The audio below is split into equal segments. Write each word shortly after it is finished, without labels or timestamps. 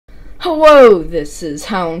Hello, this is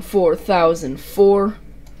Hound 4004.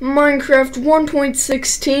 Minecraft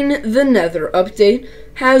 1.16, the Nether update,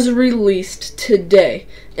 has released today,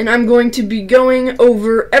 and I'm going to be going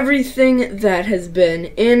over everything that has been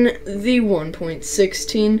in the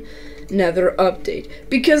 1.16 Nether update.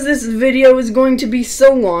 Because this video is going to be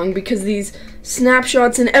so long, because these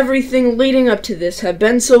snapshots and everything leading up to this have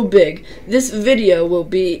been so big, this video will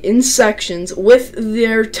be in sections with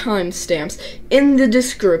their timestamps in the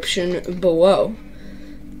description below.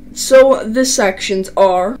 So the sections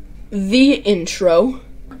are the intro,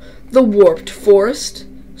 the Warped Forest,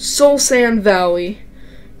 Soulsand Valley,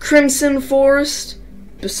 Crimson Forest,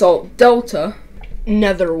 Basalt Delta,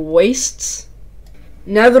 Nether Wastes,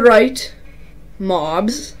 Netherite,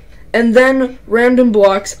 mobs, and then random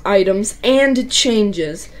blocks, items, and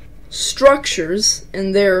changes, structures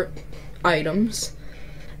and their items,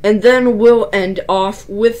 and then we'll end off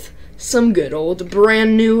with some good old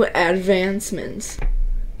brand new advancements.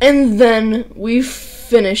 And then we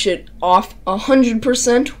finish it off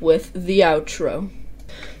 100% with the outro.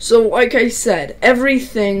 So like I said,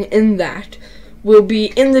 everything in that will be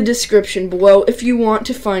in the description below if you want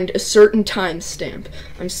to find a certain timestamp.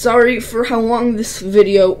 I'm sorry for how long this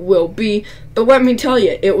video will be, but let me tell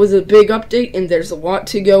you, it was a big update and there's a lot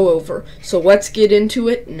to go over. So let's get into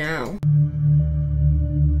it now.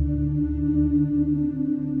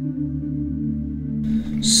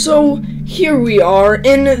 So here we are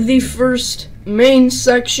in the first main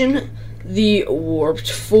section, the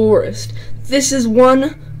Warped Forest. This is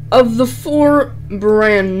one of the 4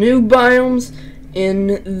 brand new biomes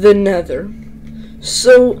in the Nether.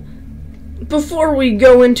 So before we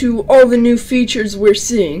go into all the new features we're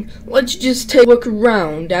seeing, let's just take a look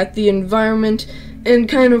around at the environment and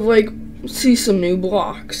kind of like see some new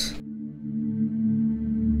blocks.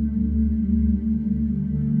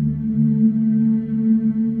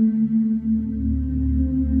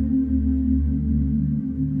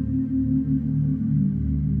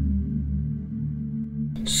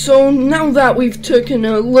 So now that we've taken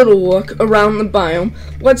a little look around the biome,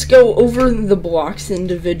 let's go over the blocks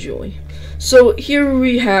individually. So here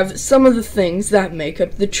we have some of the things that make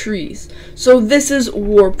up the trees. So this is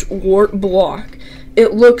warped wart block.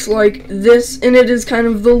 It looks like this, and it is kind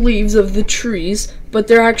of the leaves of the trees, but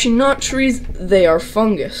they're actually not trees, they are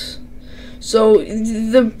fungus. So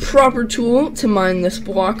the proper tool to mine this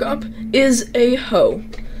block up is a hoe.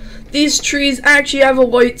 These trees actually have a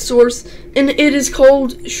light source, and it is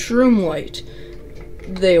called shroom light.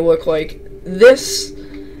 They look like this,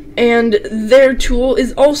 and their tool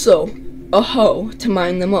is also a hoe to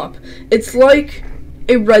mine them up. It's like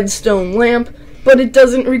a redstone lamp, but it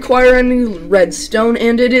doesn't require any redstone,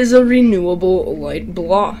 and it is a renewable light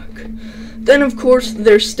block. Then, of course,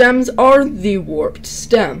 their stems are the warped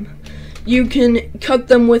stem. You can cut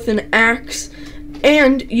them with an axe,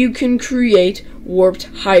 and you can create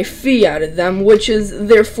warped hyphae out of them, which is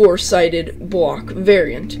their 4-sided block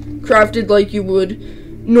variant, crafted like you would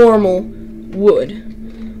normal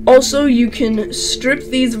wood. Also, you can strip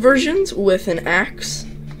these versions with an axe,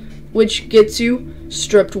 which gets you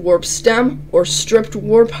stripped warp stem or stripped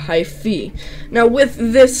warp hyphae. Now with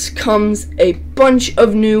this comes a bunch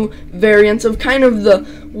of new variants of kind of the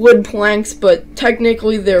wood planks, but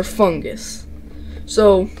technically they're fungus.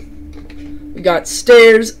 So we got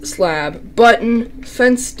stairs, slab, button,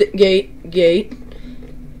 fenced gate,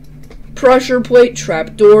 pressure plate,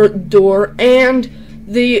 trapdoor, door, and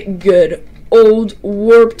the good old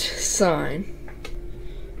warped sign.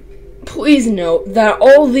 Please note that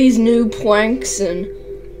all these new planks and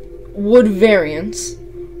wood variants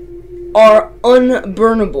are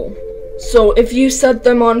unburnable. So if you set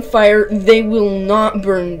them on fire, they will not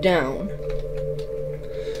burn down.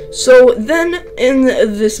 So then in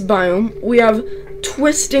this biome, we have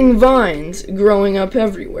twisting vines growing up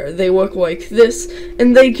everywhere. They look like this,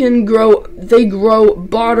 and they grow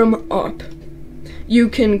bottom up. You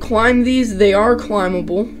can climb these, they are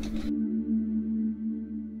climbable.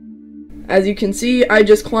 As you can see, I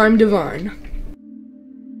just climbed a vine.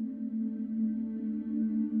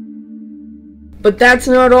 But that's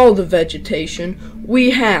not all the vegetation.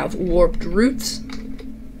 We have warped roots,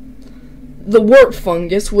 the warp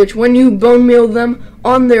fungus, which when you bone meal them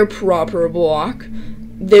on their proper block,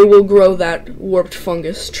 they will grow that warped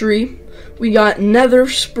fungus tree. We got nether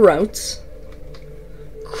sprouts.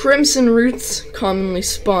 Crimson roots commonly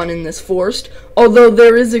spawn in this forest, although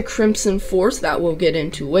there is a crimson forest that we'll get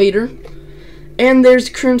into later. And there's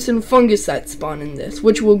crimson fungus that spawn in this,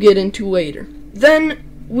 which we'll get into later. Then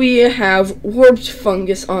we have warped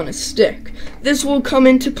fungus on a stick. This will come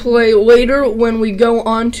into play later when we go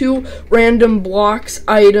on to random blocks,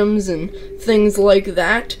 items, and things like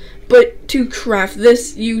that. But to craft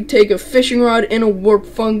this, you take a fishing rod and a warped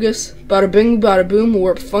fungus. Bada bing, bada boom,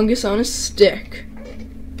 warped fungus on a stick.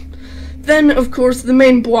 Then, of course, the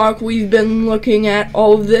main block we've been looking at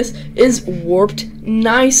all of this is warped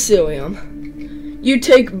mycelium. You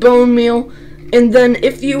take bone meal, and then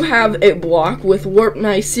if you have a block with warped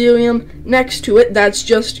mycelium next to it, that's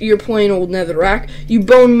just your plain old netherrack, you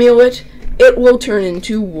bone meal it, it will turn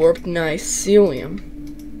into warped mycelium.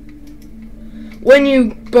 When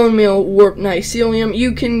you bone meal warped mycelium,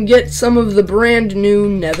 you can get some of the brand new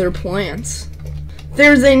nether plants.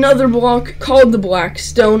 There's another block called the black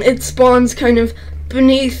stone. It spawns kind of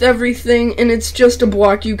beneath everything, and it's just a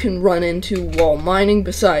block you can run into while mining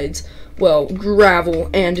besides, well, gravel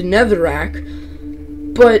and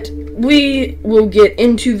netherrack. But we will get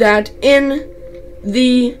into that in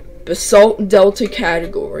the Basalt Delta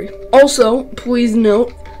category. Also, please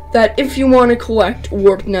note that if you want to collect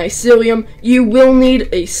warped mycelium, you will need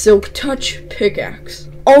a silk touch pickaxe.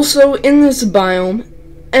 Also, in this biome,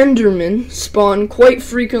 Endermen spawn quite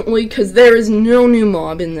frequently because there is no new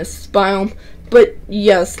mob in this biome. But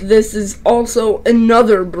yes, this is also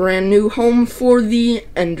another brand new home for the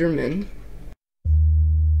Endermen.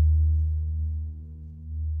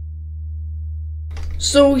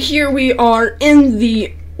 So here we are in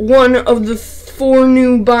the one of the 4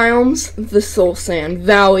 new biomes, the Soulsand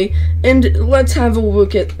Valley, and let's have a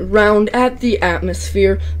look around at the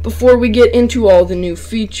atmosphere before we get into all the new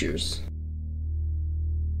features.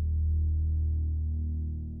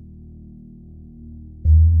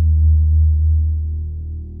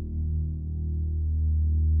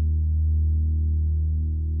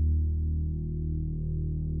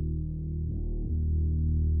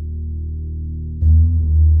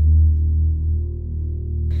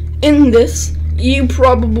 In this, you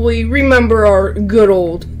probably remember our good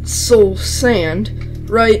old Soulsand,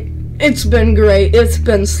 right? It's been great, it's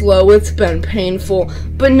been slow, it's been painful,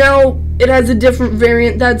 but now it has a different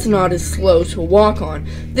variant that's not as slow to walk on.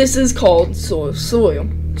 This is called Soul Soil.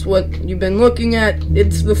 It's what you've been looking at,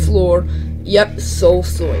 it's the floor, yep, Soul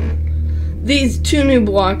Soil. These 2 new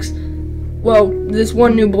blocks, well, this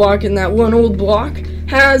 1 new block and that 1 old block,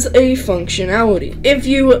 has a functionality. If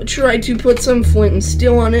you try to put some flint and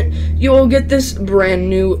steel on it, you will get this brand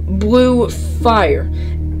new blue fire.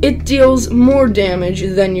 It deals more damage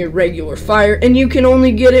than your regular fire, and you can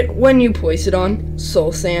only get it when you place it on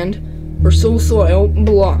soul sand or soul soil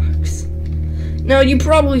blocks. Now, you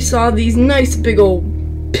probably saw these nice big old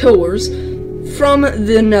pillars from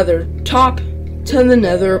the nether top to the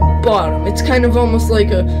nether bottom. It's kind of almost like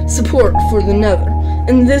a support for the nether.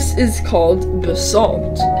 And this is called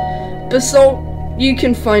basalt. Basalt, you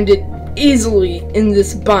can find it easily in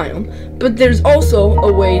this biome, but there's also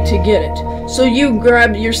a way to get it. So you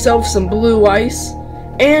grab yourself some blue ice,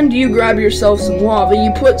 and you grab yourself some lava.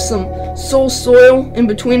 You put some soul soil in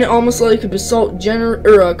between it, almost like a basalt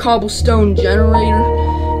or a cobblestone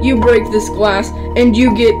generator. You break this glass, and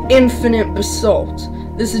you get infinite basalt.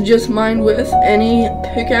 This is just mined with any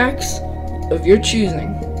pickaxe of your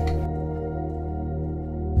choosing.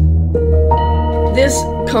 This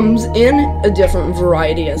comes in a different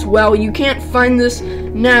variety as well. You can't find this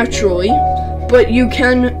naturally, but you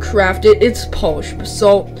can craft it. It's polished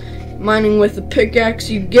basalt. Mining with a pickaxe,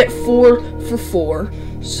 you get 4 for 4.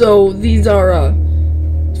 So these are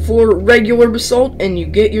 4 regular basalt, and you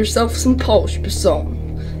get yourself some polished basalt.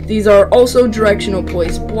 These are also directional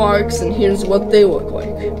place blocks, and here's what they look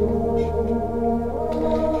like.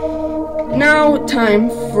 Now, time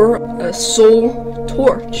for a soul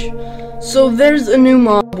torch. So there's a new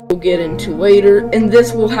mob we'll get into later, and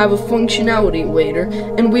this will have a functionality later,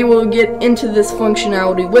 and we will get into this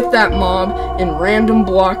functionality with that mob in random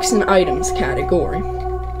blocks and items category.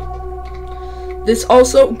 This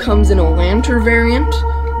also comes in a lantern variant,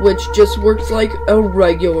 which just works like a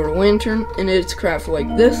regular lantern, and it's crafted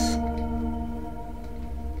like this.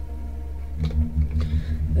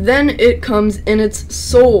 Then it comes in its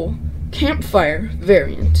soul campfire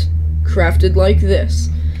variant, crafted like this.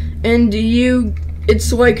 And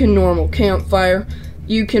it's like a normal campfire.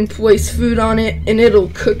 You can place food on it, and it'll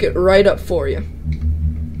cook it right up for you.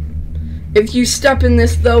 If you step in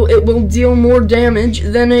this, though, it will deal more damage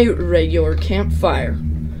than a regular campfire.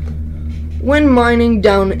 When mining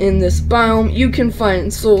down in this biome, you can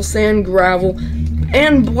find soul sand, gravel,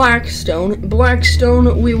 and blackstone.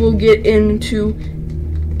 Blackstone we will get into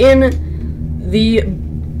in the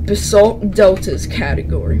Basalt Deltas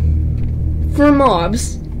category. For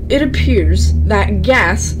mobs, it appears that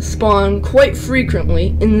gas spawn quite frequently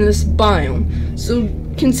in this biome, so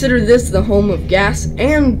consider this the home of gas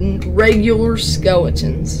and regular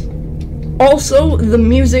skeletons. Also, the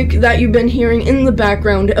music that you've been hearing in the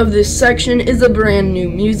background of this section is a brand new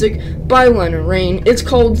music by Lena Raine. It's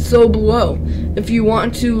called So Below. If you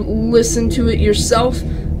want to listen to it yourself,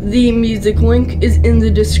 the music link is in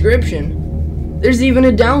the description. There's even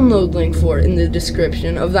a download link for it in the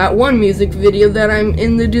description of that one music video that I'm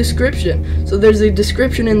in the description. So there's a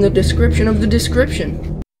description in the description of the description.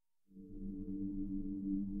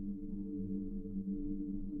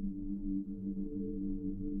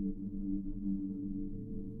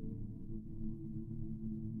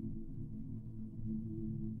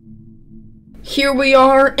 Here we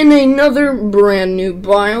are in another brand new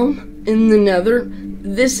biome in the Nether.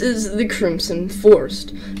 This is the Crimson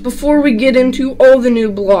Forest. Before we get into all the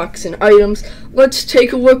new blocks and items, let's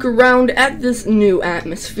take a look around at this new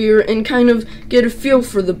atmosphere and kind of get a feel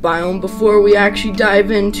for the biome before we actually dive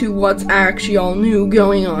into what's actually all new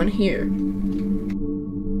going on here.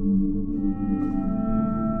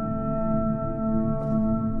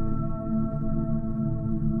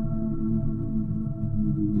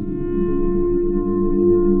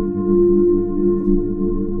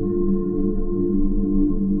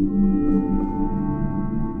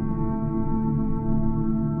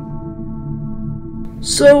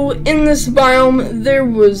 So, in this biome, there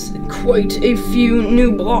was quite a few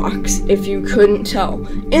new blocks, if you couldn't tell.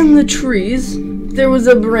 In the trees, there was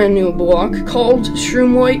a brand new block called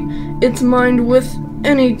Shroomlight. It's mined with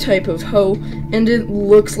any type of hoe, and it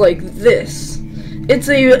looks like this. It's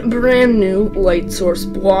a brand new light source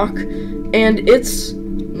block, and it's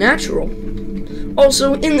natural.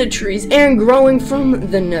 Also, in the trees, and growing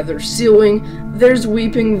from the nether ceiling, there's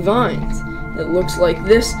weeping vines. It looks like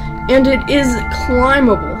this, and it is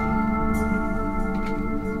climbable.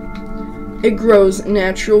 It grows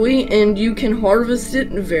naturally, and you can harvest it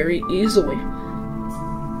very easily.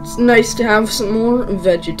 It's nice to have some more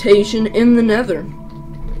vegetation in the nether.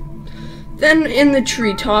 Then in the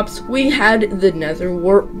treetops, we had the nether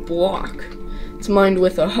wart block. It's mined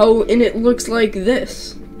with a hoe, and it looks like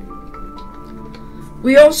this.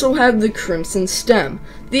 We also have the crimson stem.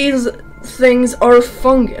 These things are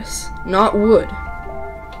fungus, not wood.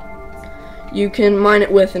 You can mine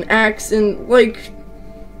it with an axe, and like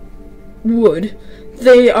wood,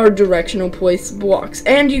 they are directional place blocks,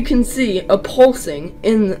 and you can see a pulsing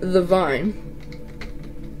in the vine.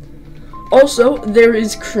 Also, there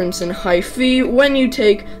is crimson hyphae when you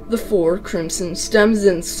take the 4 crimson stems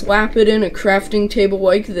and slap it in a crafting table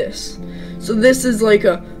like this. So this is like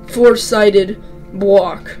a 4-sided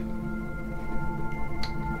block.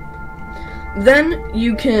 Then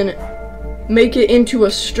you can make it into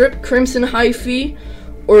a stripped crimson hyphae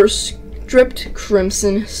or stripped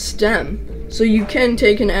crimson stem. So you can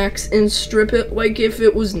take an axe and strip it like if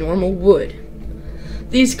it was normal wood.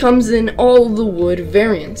 These comes in all the wood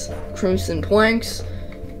variants. Crimson planks,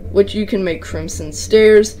 which you can make crimson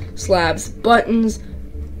stairs, slabs, buttons,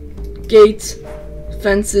 gates,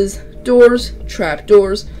 fences, doors,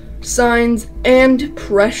 trapdoors, signs, and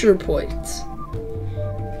pressure plates.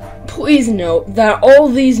 Please note that all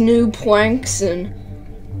these new planks and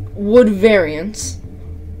wood variants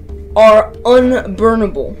are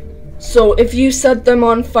unburnable. So if you set them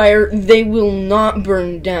on fire, they will not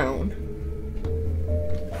burn down.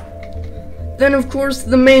 Then of course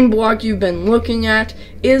the main block you've been looking at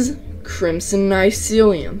is Crimson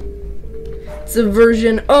Mycelium. It's a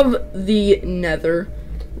version of the Nether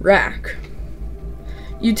rack.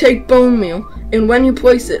 You take bone meal, and when you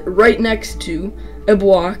place it right next to a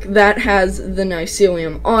block that has the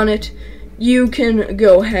mycelium on it, you can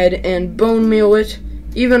go ahead and bone meal it,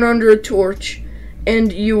 even under a torch,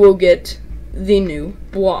 and you will get the new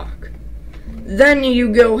block. Then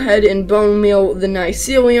you go ahead and bone meal the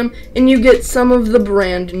mycelium, and you get some of the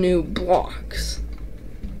brand new blocks.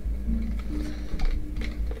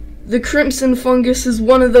 The crimson fungus is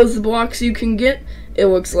one of those blocks you can get. It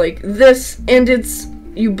looks like this, and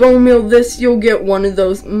you bone meal this, you'll get one of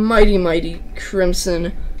those mighty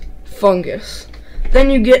crimson fungus. Then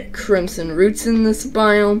you get crimson roots in this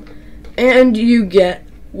biome, and you get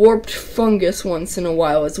warped fungus once in a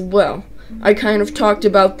while as well. I kind of talked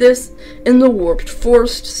about this in the warped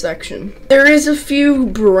forest section. There is a few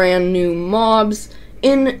brand new mobs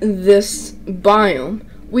in this biome.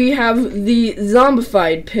 We have the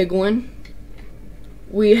zombified piglin,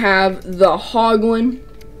 we have the hoglin,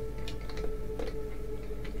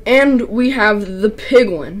 and we have the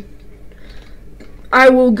piglin. I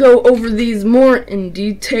will go over these more in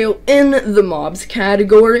detail in the mobs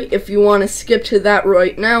category. If you want to skip to that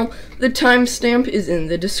right now, the timestamp is in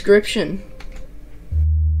the description.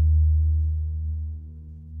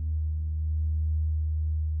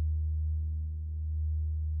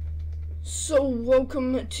 So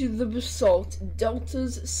welcome to the Basalt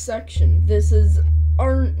Deltas section. This is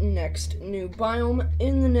our next new biome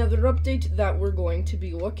in the Nether update that we're going to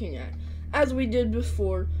be looking at. As we did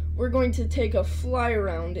before, we're going to take a fly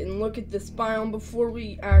around and look at this biome before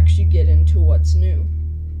we actually get into what's new.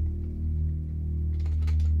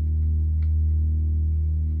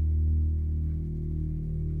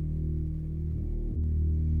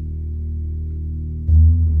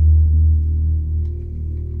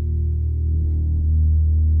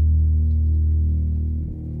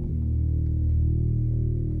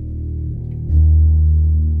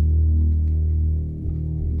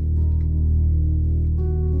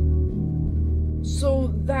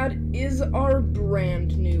 So that is our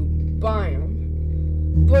brand new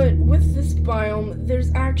biome. But with this biome,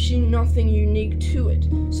 there's actually nothing unique to it.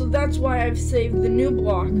 So that's why I've saved the new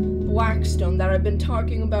block, Blackstone, that I've been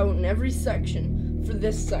talking about in every section for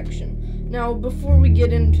this section. Now, before we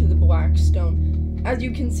get into the Blackstone, as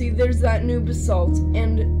you can see, there's that new basalt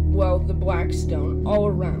and, well, the Blackstone all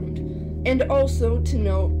around. And also, to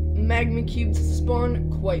note, magma cubes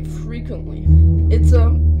spawn quite frequently. It's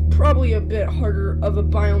probably a bit harder of a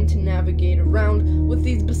biome to navigate around with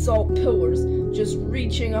these basalt pillars just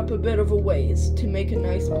reaching up a bit of a ways to make a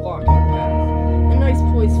nice blocking path. A nice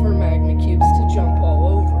place for magma cubes to jump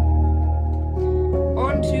all over.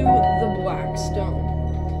 Onto the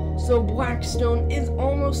Blackstone. So Blackstone is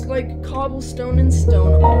almost like cobblestone and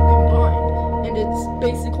stone all combined, and it's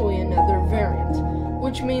basically another variant,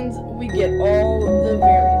 which means we get all the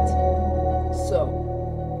variants.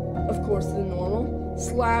 So, of course, the normal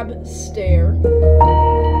slab, stair, and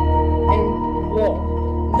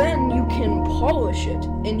wall. Then you can polish it,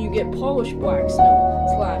 and you get polished blackstone,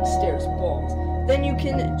 slabs, stairs, walls. Then you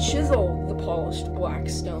can chisel the polished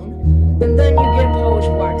blackstone, and then you get polished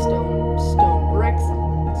blackstone, stone bricks,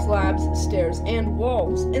 slabs, stairs, and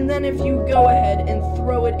walls. And then if you go ahead and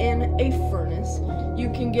throw it in a furnace, you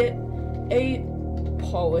can get a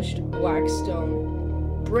polished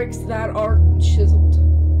blackstone bricks that are chiseled.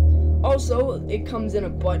 Also, it comes in a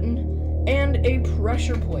button and a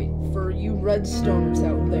pressure plate for you redstoners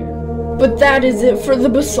out there. But that is it for the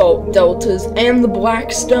Basalt Deltas and the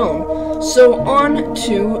Blackstone. So on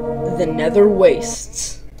to the Nether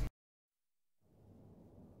Wastes.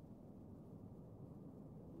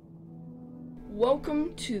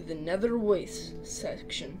 Welcome to the Nether Waste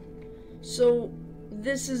section. So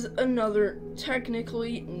this is another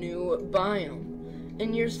technically new biome.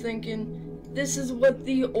 And you're thinking, this is what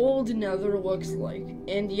the old Nether looks like,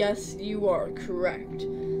 and yes, you are correct.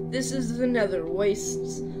 This is the Nether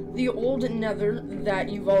Wastes. The old Nether that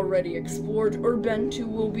you've already explored or been to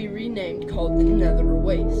will be renamed called the Nether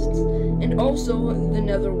Wastes. And also, the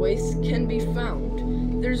Nether Wastes can be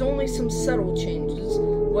found. There's only some subtle changes,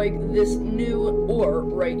 like this new ore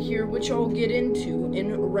right here, which I'll get into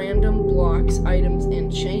in random blocks, items,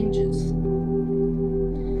 and changes.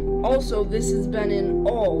 Also, this has been in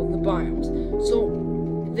all the biomes,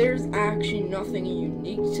 so there's actually nothing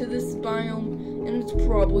unique to this biome, and it's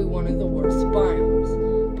probably one of the worst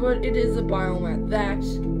biomes, but it is a biome at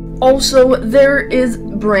that. Also, there is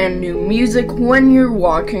brand new music when you're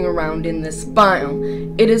walking around in this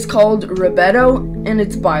biome. It is called Rubedo, and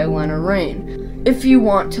it's by Lena Raine. If you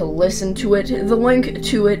want to listen to it, the link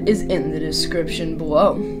to it is in the description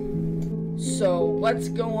below. So, let's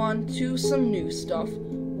go on to some new stuff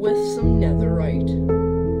with some netherite.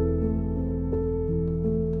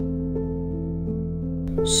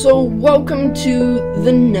 So welcome to the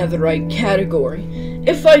netherite category.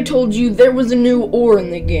 If I told you there was a new ore in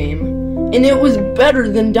the game, and it was better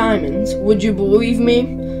than diamonds, would you believe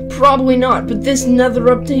me? Probably not, but this nether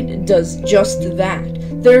update does just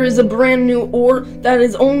that. There is a brand new ore that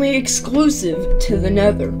is only exclusive to the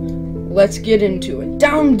nether. Let's get into it.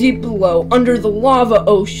 Down deep below, under the lava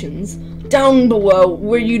oceans, down below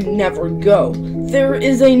where you'd never go, there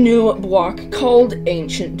is a new block called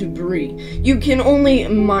Ancient Debris. You can only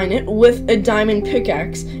mine it with a diamond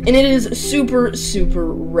pickaxe, and it is super, super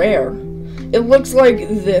rare. It looks like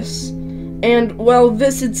this, and, well,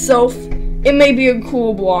 this itself, it may be a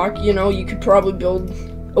cool block, you know, you could probably build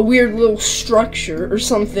a weird little structure or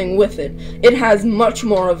something with it. It has much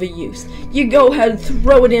more of a use. You go ahead,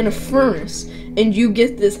 throw it in a furnace, and you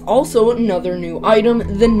get this also another new item,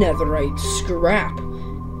 the netherite scrap.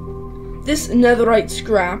 This netherite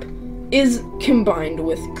scrap is combined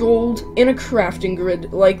with gold in a crafting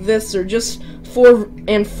grid like this, or just 4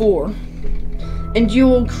 and 4. And you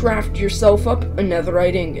will craft yourself up a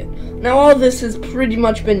netherite ingot. Now all this has pretty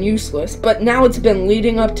much been useless, but now it's been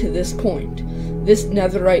leading up to this point, this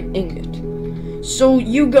netherite ingot. So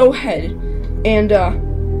you go ahead and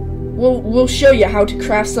we'll show you how to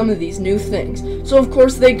craft some of these new things. So of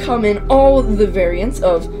course they come in all the variants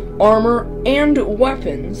of armor and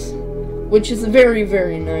weapons, which is very,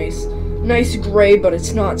 very nice. Nice gray, but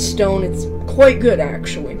it's not stone. It's quite good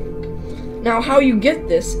actually. Now how you get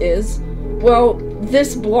this is, well,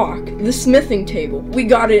 this block, the smithing table, we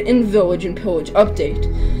got it in Village and Pillage update.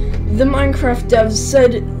 The Minecraft devs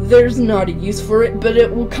said there's not a use for it, but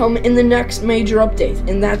it will come in the next major update,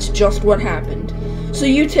 and that's just what happened. So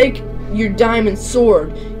you take your diamond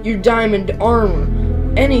sword, your diamond armor,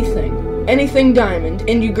 anything diamond,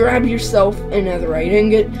 and you grab yourself a netherite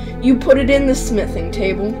ingot, you put it in the smithing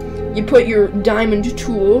table, you put your diamond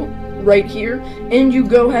tool right here, and you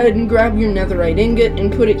go ahead and grab your netherite ingot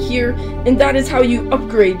and put it here, and that is how you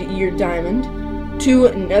upgrade your diamond to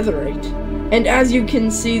netherite. And as you can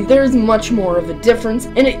see, there's much more of a difference,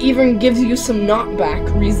 and it even gives you some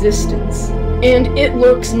knockback resistance. And it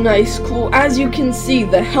looks nice, cool. As you can see,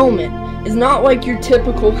 the helmet is not like your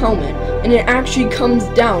typical helmet, and it actually comes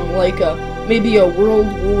down like maybe a World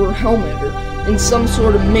War helmet or in some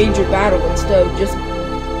sort of major battle instead of just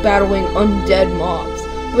battling undead mobs.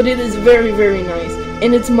 But it is very, very nice,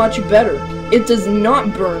 and it's much better. It does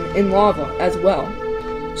not burn in lava as well.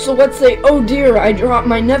 So let's say, oh dear, I dropped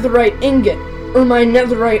my netherite ingot or my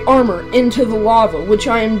netherite armor into the lava, which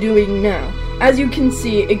I am doing now. As you can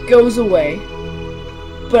see, it goes away,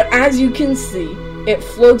 but as you can see, it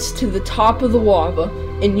floats to the top of the lava,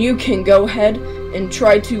 and you can go ahead and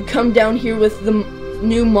try to come down here with the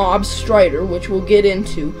new mob Strider, which we'll get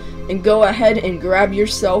into, and go ahead and grab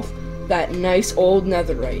yourself that nice old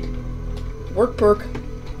netherite. Work perk.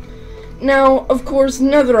 Now, of course,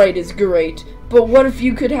 netherite is great, but what if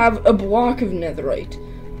you could have a block of netherite?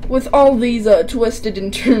 With all these twisted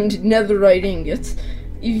and turned netherite ingots,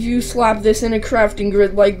 if you slap this in a crafting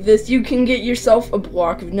grid like this, you can get yourself a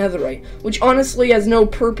block of netherite, which honestly has no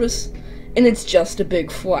purpose, and it's just a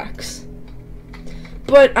big flex.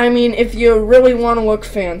 But, I mean, if you really want to look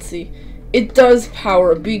fancy, it does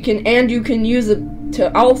power a beacon, and you can use it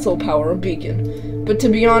to also power a beacon. But to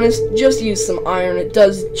be honest, just use some iron. It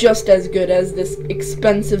does just as good as this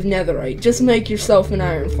expensive netherite. Just make yourself an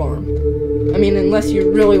iron farm. I mean, unless you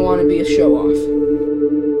really want to be a show-off.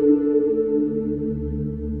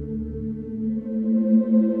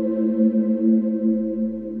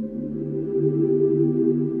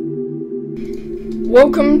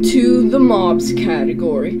 Welcome to the mobs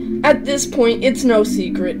category. At this point, it's no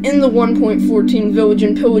secret. In the 1.14 Village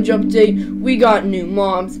and Pillage update, we got new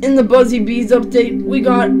mobs. In the Buzzy Bees update, we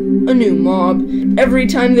got a new mob. Every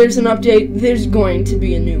time there's an update, there's going to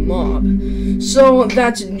be a new mob. So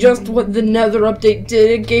that's just what the Nether update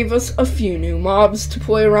did. It gave us a few new mobs to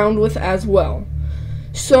play around with as well.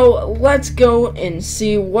 So let's go and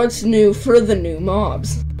see what's new for the new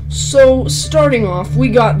mobs. So, starting off, we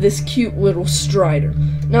got this cute little Strider.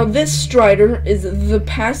 Now, this Strider is the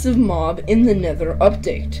passive mob in the Nether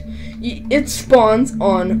update. It spawns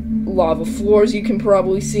on lava floors. You can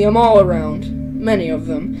probably see them all around, many of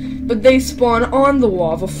them. But they spawn on the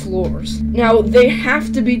lava floors. Now, they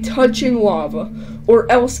have to be touching lava,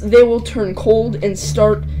 or else they will turn cold and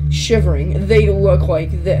start shivering. They look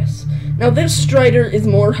like this. Now this Strider is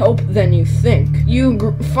more help than you think.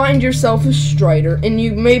 You find yourself a Strider, and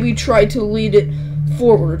you maybe try to lead it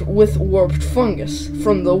forward with warped fungus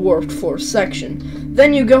from the warped force section.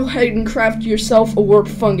 Then you go ahead and craft yourself a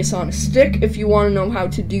warped fungus on a stick. If you want to know how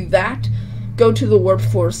to do that, go to the warped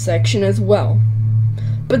force section as well.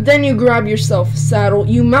 But then you grab yourself a saddle,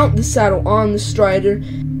 you mount the saddle on the Strider,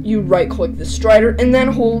 you right click the Strider, and then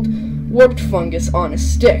hold warped fungus on a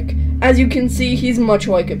stick. As you can see, he's much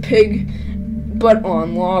like a pig, but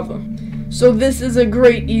on lava. So this is a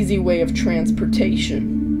great easy way of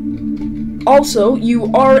transportation. Also,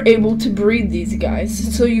 you are able to breed these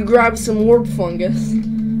guys. So you grab some warp fungus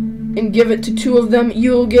and give it to 2 of them,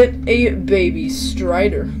 you'll get a baby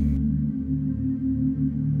Strider.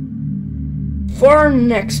 For our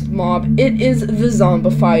next mob, it is the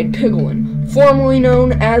zombified piglin, formerly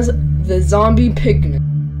known as the zombie pigman.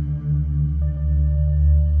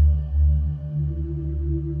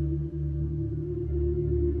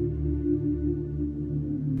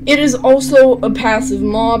 It is also a passive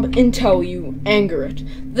mob until you anger it.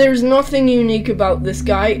 There's nothing unique about this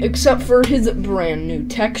guy except for his brand new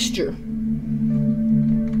texture.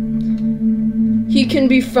 He can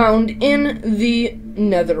be found in the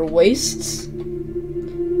Nether Wastes,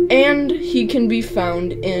 and he can be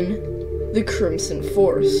found in the Crimson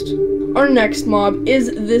Forest. Our next mob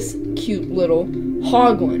is this cute little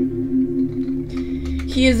Hoglin.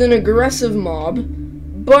 He is an aggressive mob,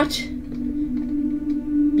 but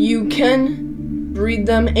you can breed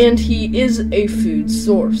them, and he is a food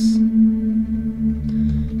source.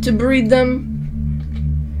 To breed them,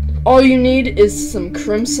 all you need is some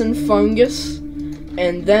crimson fungus,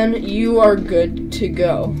 and then you are good to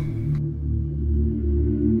go.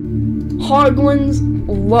 Hoglins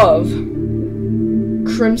love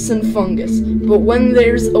crimson fungus, but when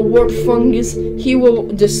there's a warp fungus, he will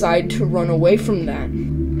decide to run away from that.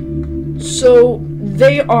 So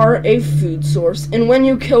they are a food source, and when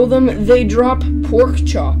you kill them, they drop pork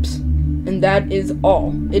chops. And that is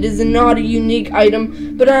all. It is not a unique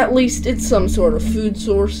item, but at least it's some sort of food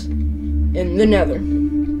source in the Nether.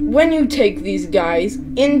 When you take these guys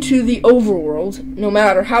into the overworld, no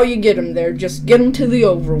matter how you get them there, just get them to the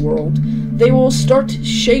overworld, they will start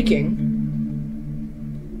shaking,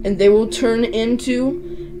 and they will turn into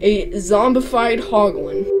a zombified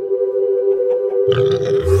Hoglin.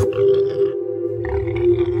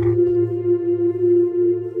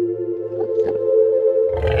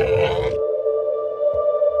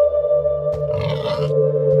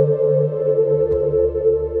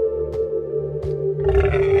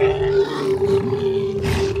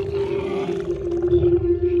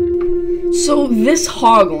 So this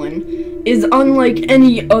Hoglin is unlike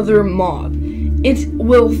any other mob. It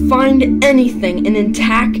will find anything and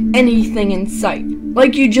attack anything in sight.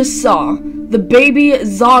 Like you just saw, the baby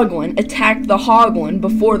Zoglin attacked the Hoglin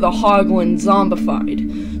before the Hoglin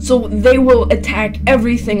zombified. So they will attack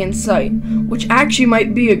everything in sight, which actually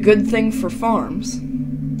might be a good thing for farms.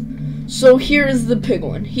 So here is the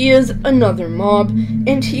Piglin. He is another mob,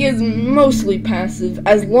 and he is mostly passive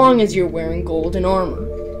as long as you're wearing golden armor.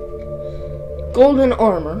 Golden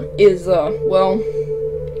armor is,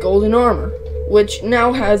 golden armor, which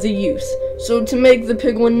now has a use. So to make the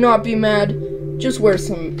Piglin not be mad, just wear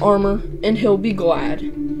some armor, and he'll be glad.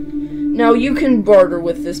 Now you can barter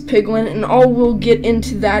with this Piglin, and all we'll get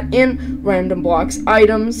into that in Random Blocks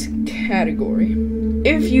Items category.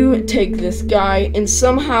 If you take this guy, and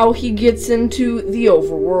somehow he gets into the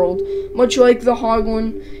overworld, much like the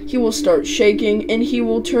Hoglin, he will start shaking, and he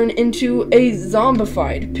will turn into a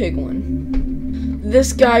zombified Piglin.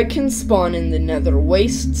 This guy can spawn in the Nether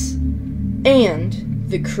Wastes and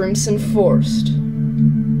the Crimson Forest.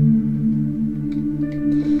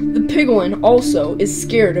 The Piglin also is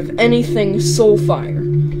scared of anything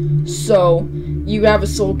soulfire. So, you have a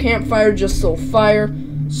soul campfire, just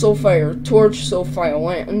soulfire torch, soulfire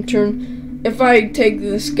lantern. If I take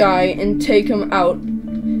this guy and take him out,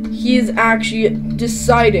 he is actually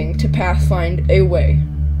deciding to pathfind away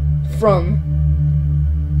from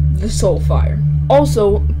the soulfire.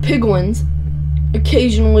 Also, Piglins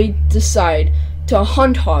occasionally decide to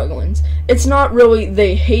hunt Hoglins. It's not really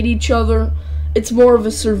they hate each other, it's more of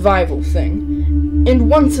a survival thing. And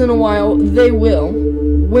once in a while, they will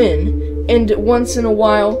win, and once in a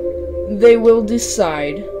while, they will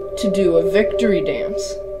decide to do a victory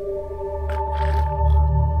dance.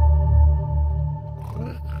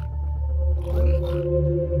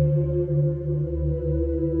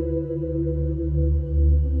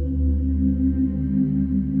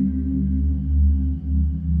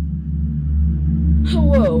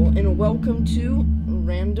 Hello, and welcome to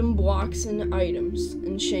Random Blocks and Items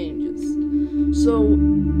and Changes. So,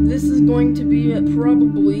 this is going to be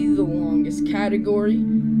probably the longest category,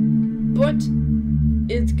 but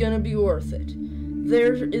it's gonna be worth it.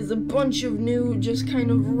 There is a bunch of new, just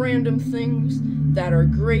kind of random things that are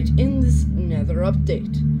great in this Nether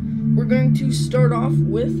update. We're going to start off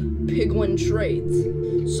with Piglin trades.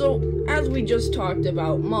 So, as we just talked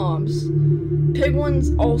about mobs,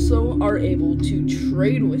 Piglins also are able to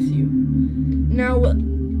trade with you. Now,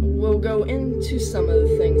 we'll go into some of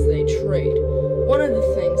the things they trade. One of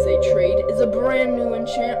the things they trade is a brand new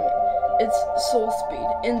enchantment. It's Soul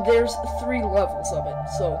Speed, and there's 3 levels of it,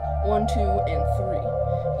 so 1, 2, and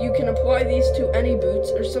 3. You can apply these to any boots,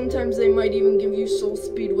 or sometimes they might even give you Soul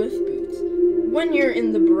Speed with boots. When you're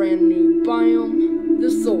in the brand new biome, the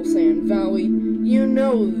Soulsand Valley, you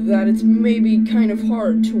know that it's maybe kind of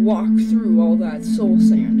hard to walk through all that soul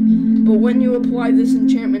sand. But when you apply this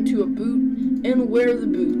enchantment to a boot and wear the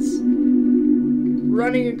boots,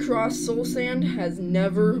 running across soul sand has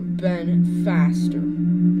never been faster.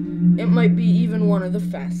 It might be even one of the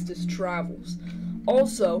fastest travels.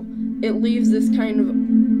 Also, it leaves this kind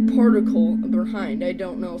of particle behind. I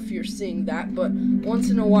don't know if you're seeing that, but once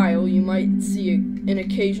in a while you might see an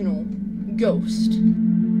occasional ghost.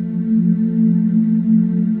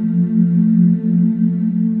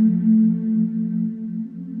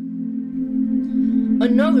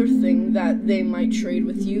 that they might trade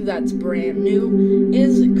with you that's brand new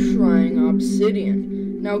is crying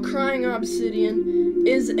obsidian. Now, crying obsidian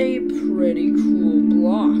is a pretty cool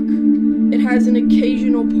block. It has an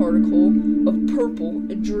occasional particle of purple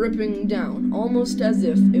dripping down, almost as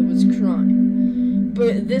if it was crying.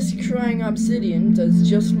 But this crying obsidian does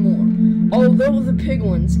just more. Although the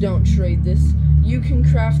piglins don't trade this, you can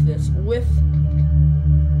craft this with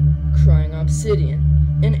crying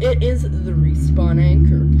obsidian, and it is the respawn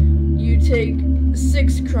anchor. You take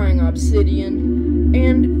 6 crying obsidian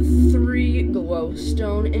and 3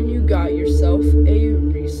 glowstone, and you got yourself a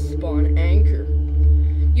respawn anchor.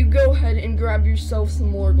 You go ahead and grab yourself some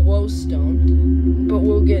more glowstone, but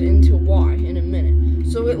we'll get into why in a minute.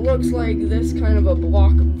 So it looks like this kind of a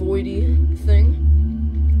block voidy thing,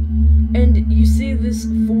 and you see this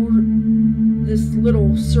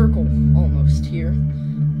little circle almost here.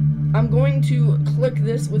 I'm going to click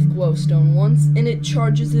this with glowstone once, and it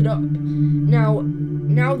charges it up. Now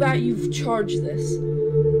that you've charged this,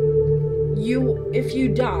 if you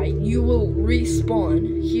die, you will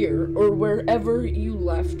respawn here or wherever you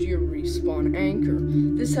left your respawn anchor.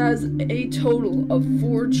 This has a total of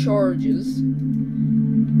 4 charges,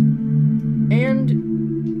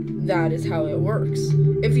 and that is how it works.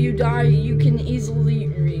 If you die, you can easily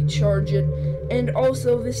recharge it. And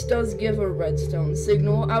also, this does give a redstone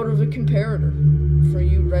signal out of a comparator for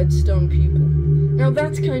you redstone people. Now,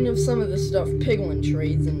 that's kind of some of the stuff piglin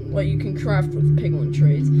trades and what you can craft with piglin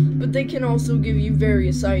trades, but they can also give you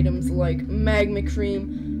various items like magma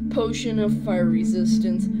cream, potion of fire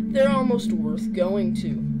resistance. They're almost worth going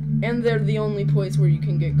to, and they're the only place where you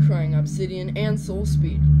can get crying obsidian and soul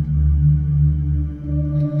speed.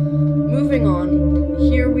 Moving on,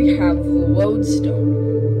 here we have the lodestone.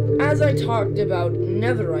 As I talked about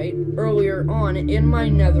netherite earlier on in my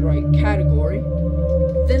netherite category,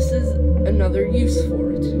 this is another use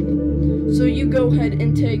for it. So you go ahead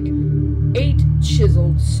and take 8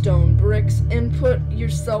 chiseled stone bricks and put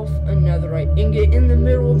yourself a netherite ingot in the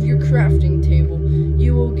middle of your crafting table.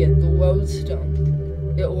 You will get the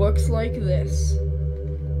lodestone. It looks like this.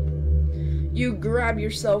 You grab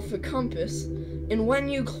yourself a compass, and when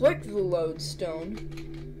you click the lodestone,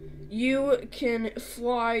 you can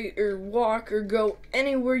fly or walk or go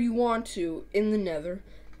anywhere you want to in the nether,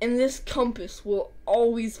 and this compass will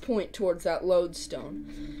always point towards that lodestone.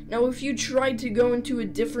 Now, if you try to go into a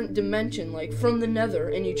different dimension, like from the nether,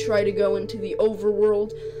 and you try to go into the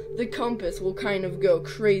overworld, the compass will kind of go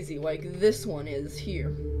crazy, like this one is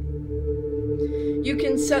here. You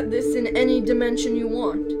can set this in any dimension you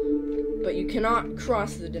want, but you cannot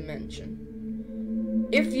cross the dimension.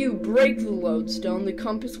 If you break the lodestone, the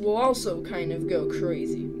compass will also kind of go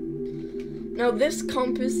crazy. Now, this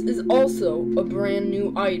compass is also a brand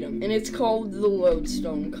new item, and it's called the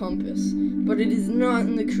lodestone compass, but it is not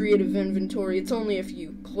in the creative inventory. It's only if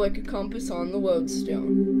you click a compass on the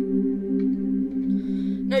lodestone.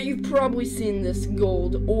 Now, you've probably seen this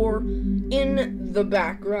gold ore in the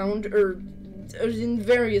background or in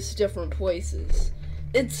various different places.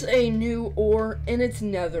 It's a new ore, and it's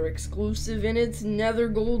nether exclusive, and it's nether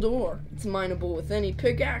gold ore. It's mineable with any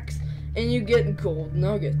pickaxe, and you get gold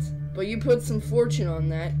nuggets. But you put some fortune on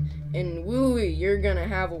that, and woo-wee, you're gonna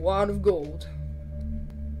have a lot of gold.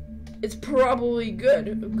 It's probably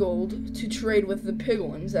good gold to trade with the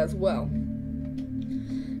piglins as well.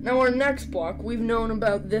 Now, our next block, we've known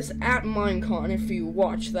about this at Minecon if you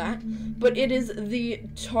watch that, but it is the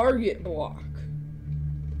target block.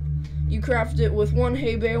 You craft it with 1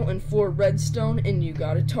 hay bale and 4 redstone, and you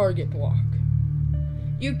got a target block.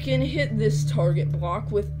 You can hit this target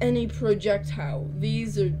block with any projectile.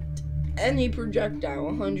 These are any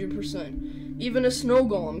projectile, 100%. Even a snow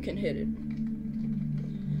golem can hit it.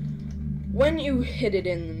 When you hit it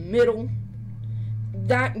in the middle,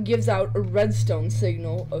 that gives out a redstone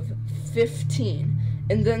signal of 15.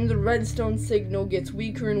 And then the redstone signal gets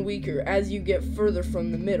weaker and weaker as you get further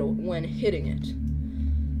from the middle when hitting it.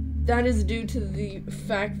 That is due to the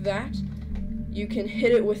fact that you can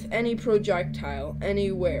hit it with any projectile,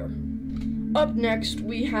 anywhere. Up next,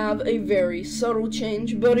 we have a very subtle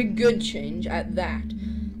change, but a good change at that.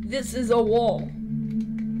 This is a wall.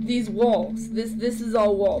 These walls, this is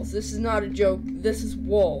all walls. This is not a joke, this is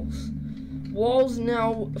walls. Walls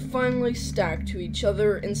now finally stack to each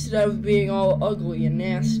other instead of being all ugly and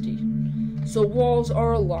nasty. So walls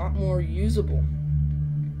are a lot more usable.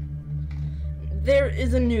 There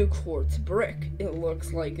is a new quartz brick. It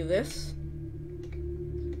looks like this.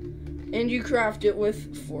 And you craft it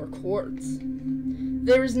with 4 quartz.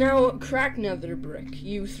 There is now a cracked nether brick.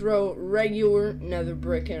 You throw regular nether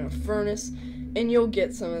brick in a furnace, and you'll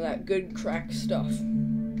get some of that good cracked stuff.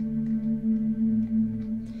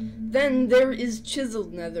 Then there is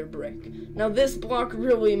chiseled nether brick. Now this block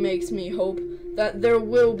really makes me hope that there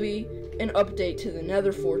will be an update to the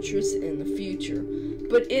nether fortress in the future,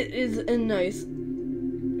 but it is a nice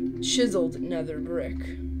chiseled nether brick.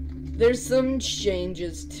 There's some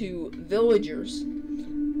changes to villagers.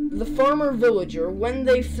 The farmer villager, when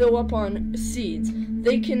they fill up on seeds,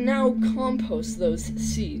 they can now compost those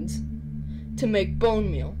seeds to make bone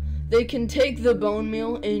meal. They can take the bone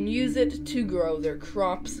meal and use it to grow their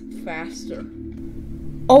crops faster.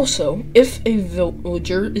 Also, if a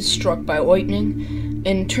villager is struck by lightning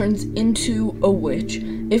and turns into a witch,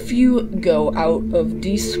 if you go out of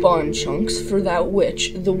despawn chunks for that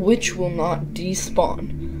witch, the witch will not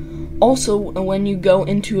despawn. Also, when you go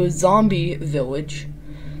into a zombie village,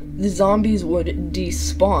 the zombies would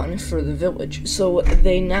despawn for the village, so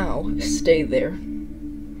they now stay there.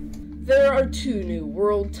 There are 2 new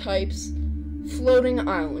world types, floating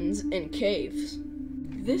islands and caves.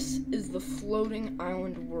 This is the floating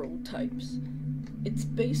island world types. It's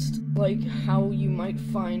based like how you might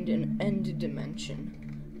find an end dimension,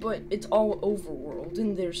 but it's all overworld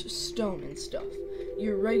and there's stone and stuff.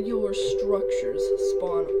 Your regular structures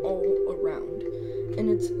spawn all around, and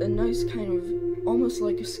it's a nice kind of almost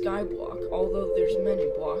like a sky block, although there's many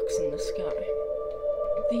blocks in the sky.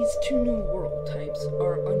 These 2 new world types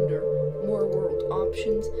are under more world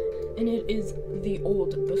options, and it is the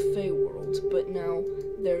old buffet worlds, but now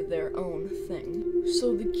they're their own thing.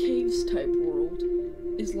 So the caves type world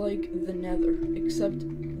is like the Nether, except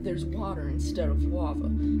there's water instead of lava,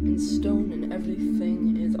 and stone and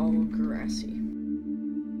everything is all grassy.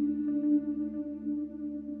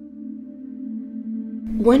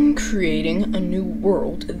 When creating a new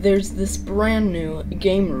world, there's this brand new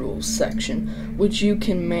game rules section, which you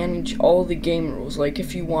can manage all the game rules, like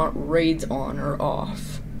if you want raids on or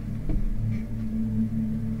off,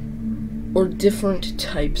 or different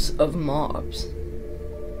types of mobs.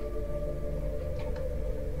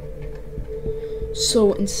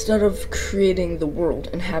 So instead of creating the world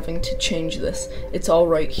and having to change this, it's all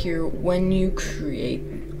right here when you create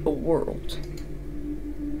a world.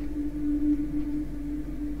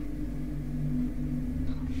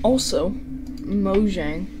 Also,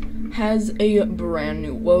 Mojang has a brand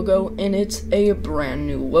new logo, and it's a brand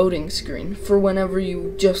new loading screen for whenever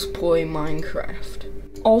you just play Minecraft.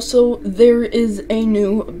 Also, there is a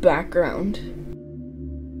new background.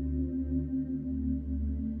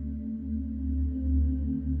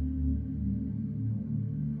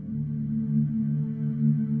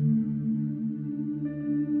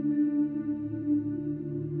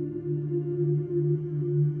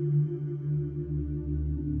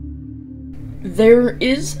 There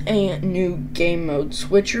is a new game mode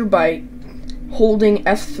switcher by holding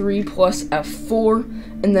F3 plus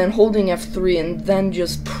F4, and then holding F3 and then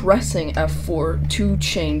just pressing F4 to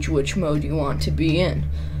change which mode you want to be in.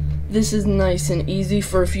 This is nice and easy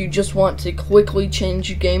for if you just want to quickly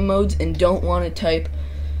change game modes and don't want to type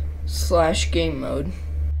 /game mode.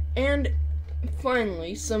 And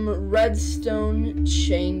finally, some redstone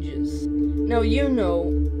changes. Now you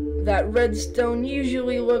know that redstone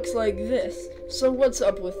usually looks like this, so what's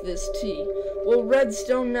up with this T? Well,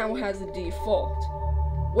 redstone now has a default.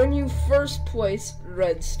 When you first place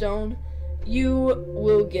redstone, you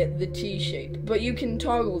will get the T shape, but you can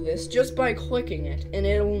toggle this just by clicking it, and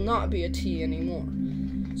it will not be a T anymore.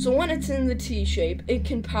 So when it's in the T shape, it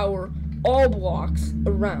can power all blocks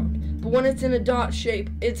around, but when it's in a dot shape,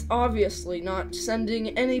 it's obviously not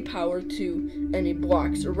sending any power to any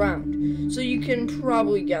blocks around. So you can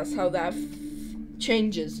probably guess how that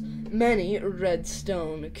changes many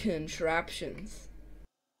redstone contraptions.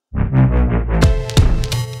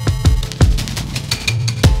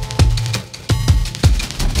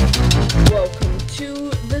 Welcome to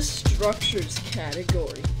the structures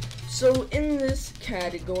category. So in this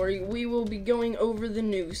category, we will be going over the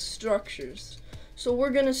new structures. So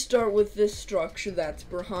we're going to start with this structure that's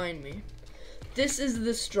behind me. This is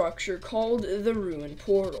the structure called the Ruin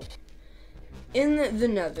Portal. In the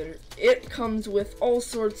Nether, it comes with all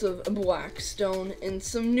sorts of black stone and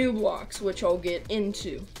some new blocks, which I'll get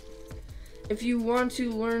into. If you want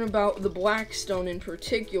to learn about the black stone in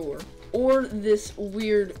particular, or this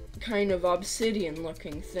weird kind of obsidian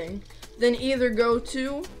looking thing, then either go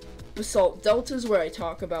to Basalt Deltas, where I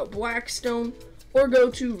talk about blackstone, or go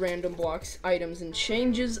to Random Blocks, Items, and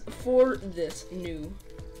Changes for this new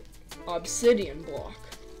obsidian block.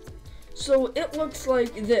 So it looks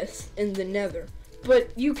like this in the Nether, but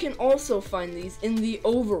you can also find these in the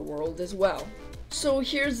overworld as well. So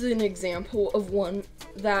here's an example of one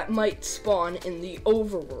that might spawn in the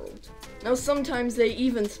overworld. Now sometimes they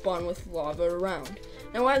even spawn with lava around.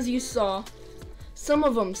 Now as you saw, Some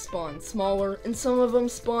of them spawn smaller and some of them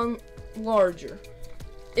spawn larger.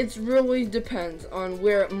 It really depends on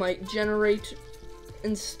where it might generate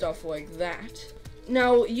and stuff like that.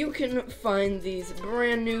 Now, you can find these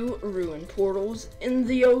brand new ruin portals in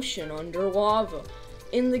the ocean under lava,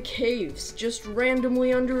 in the caves, just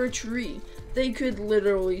randomly under a tree. They could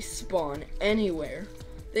literally spawn anywhere.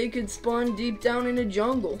 They could spawn deep down in a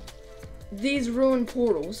jungle. These ruin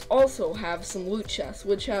portals also have some loot chests,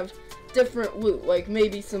 which have different loot, like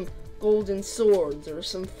maybe some golden swords, or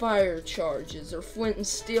some fire charges, or flint and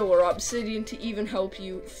steel, or obsidian to even help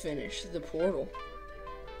you finish the portal.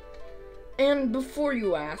 And before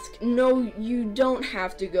you ask, no, you don't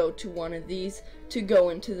have to go to one of these to go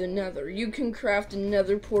into the Nether. You can craft a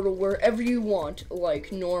Nether portal wherever you want,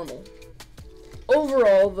 like normal.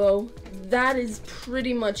 Overall, though, that is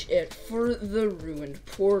pretty much it for the ruined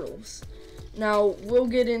portals. Now, we'll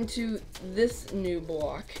get into this new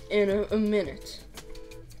block in a minute.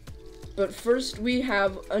 But first, we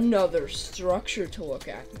have another structure to look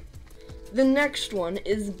at. The next one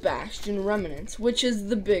is Bastion Remnants, which is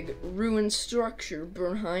the big ruined structure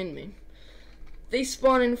behind me. They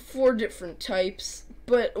spawn in 4 different types,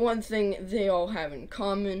 but one thing they all have in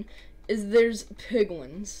common is there's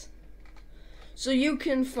piglins. So you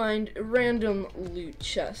can find random loot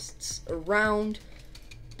chests around,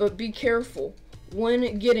 but be careful.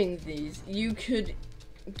 When getting these, you could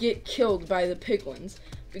get killed by the piglins,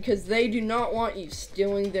 because they do not want you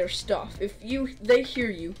stealing their stuff. If they hear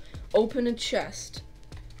you open a chest,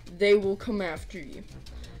 they will come after you.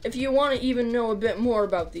 If you want to even know a bit more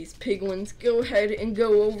about these piglins, go ahead and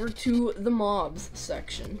go over to the mobs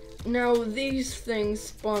section. Now, these things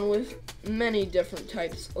spawn with many different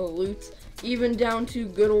types of loot, even down to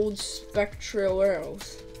good old spectral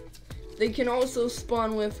arrows. They can also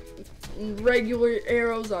spawn with regular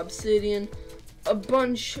arrows, obsidian, a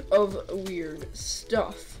bunch of weird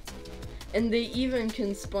stuff. And they even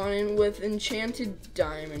can spawn in with enchanted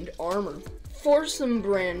diamond armor. For some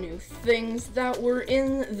brand new things that were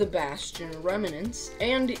in the Bastion Remnants,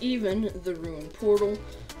 and even the Ruined Portal,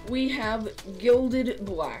 we have Gilded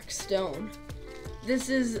Black Stone. This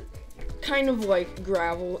is kind of like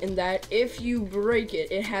gravel in that if you break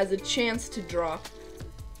it, it has a chance to drop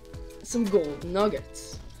some gold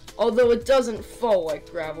nuggets. Although it doesn't fall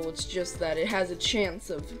like gravel, it's just that it has a chance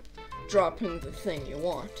of dropping the thing you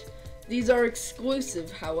want. These are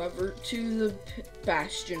exclusive, however, to the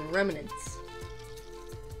Bastion Remnants.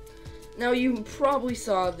 Now, you probably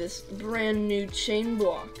saw this brand new chain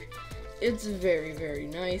block. It's very, very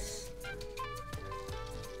nice.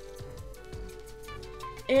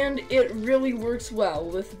 And it really works well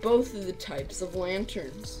with both of the types of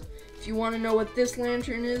lanterns. If you want to know what this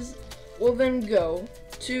lantern is, well then go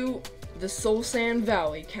to the Soulsand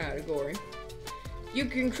Valley category. You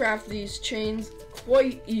can craft these chains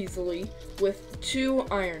quite easily with 2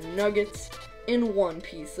 iron nuggets and 1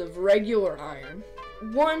 piece of regular iron.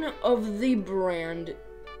 One of the brand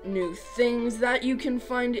new things that you can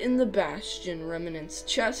find in the Bastion Remnants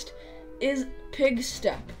chest is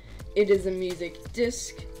Pigstep. It is a music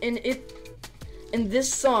disc, and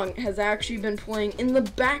this song has actually been playing in the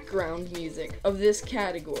background music of this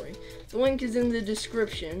category. The link is in the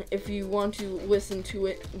description if you want to listen to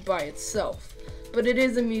it by itself. But it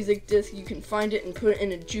is a music disc, you can find it and put it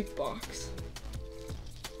in a jukebox.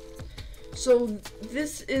 So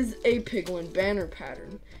this is a piglin banner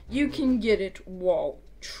pattern. You can get it while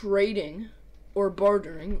trading or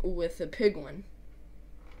bartering with a piglin.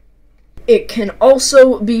 It can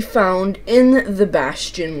also be found in the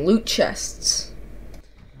Bastion loot chests.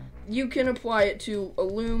 You can apply it to a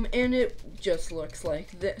loom and it just looks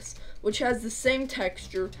like this, which has the same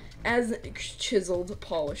texture as chiseled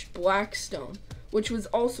polished black stone, which was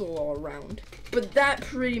also all around. But that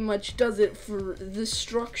pretty much does it for the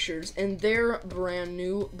structures and their brand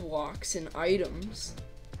new blocks and items.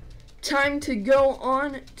 Time to go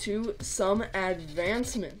on to some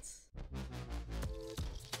advancements.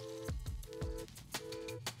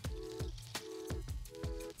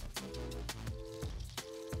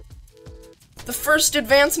 The first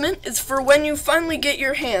advancement is for when you finally get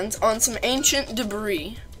your hands on some ancient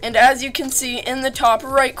debris. And as you can see in the top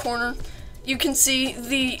right corner, you can see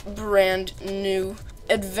the brand new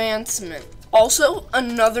advancement. Also,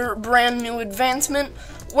 another brand new advancement,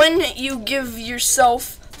 when you give yourself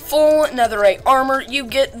full netherite armor, you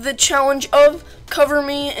get the challenge of cover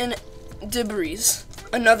me in debris.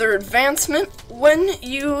 Another advancement, when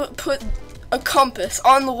you put a compass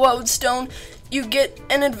on the lodestone, you get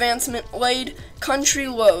an advancement laid, country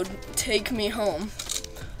load, take me home.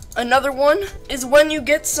 Another one is when you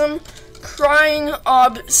get some crying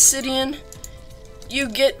obsidian, you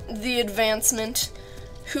get the advancement,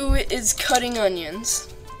 Who is Cutting Onions.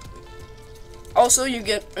 Also, you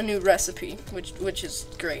get a new recipe, which is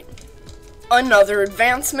great. Another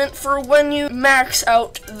advancement for when you max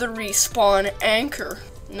out the respawn anchor.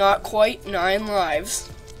 Not quite 9 lives.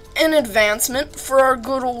 An advancement for our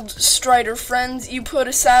good old Strider friends. You put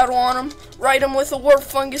a saddle on them, ride them with a warp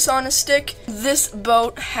fungus on a stick. This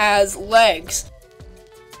boat has legs.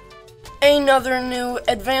 Another new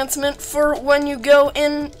advancement for when you go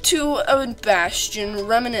into a bastion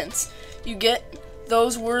remnants. You get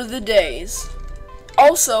Those Were the Days.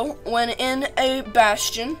 Also, when in a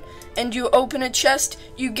bastion and you open a chest,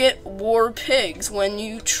 you get war pigs when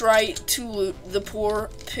you try to loot the poor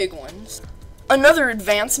piglins. Another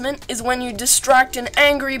advancement is when you distract an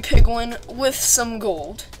angry piglin with some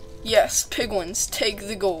gold. Yes, piglins, take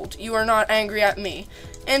the gold. You are not angry at me.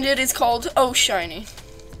 And it is called Oh Shiny.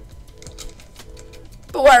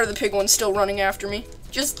 But why are the piglins still running after me?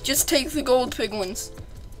 Just take the gold, piglins.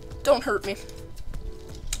 Don't hurt me.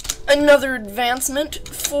 Another advancement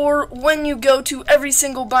for when you go to every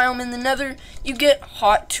single biome in the Nether, you get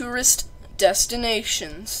hot tourist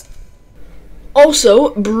destinations.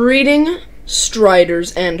 Also, breeding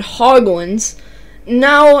Striders and Hoglins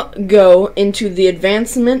now go into the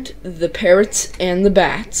advancement, the Parrots and the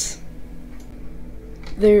Bats.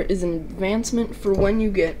 There is an advancement for when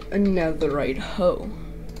you get a Netherite hoe.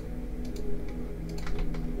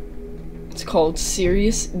 It's called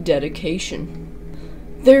Serious Dedication.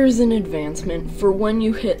 There's an advancement for when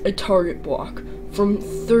you hit a target block from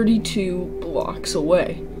 32 blocks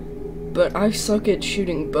away. But I suck at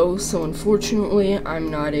shooting bows, so unfortunately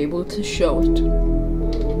I'm not able to show it.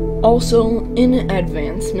 Also, in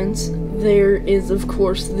advancements, there is of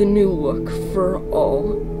course the new look for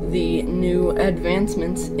all the new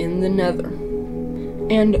advancements in the Nether.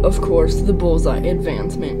 And of course the bullseye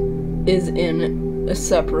advancement is in a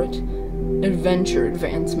separate adventure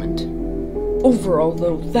advancement. Overall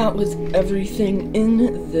though, that was everything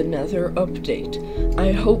in the Nether update.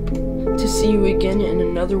 I hope to see you again in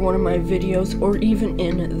another one of my videos or even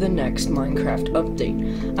in the next Minecraft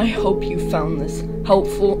update. I hope you found this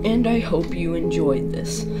helpful and I hope you enjoyed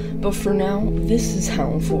this. But for now, this is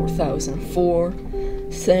Hound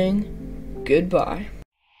 4004 saying goodbye.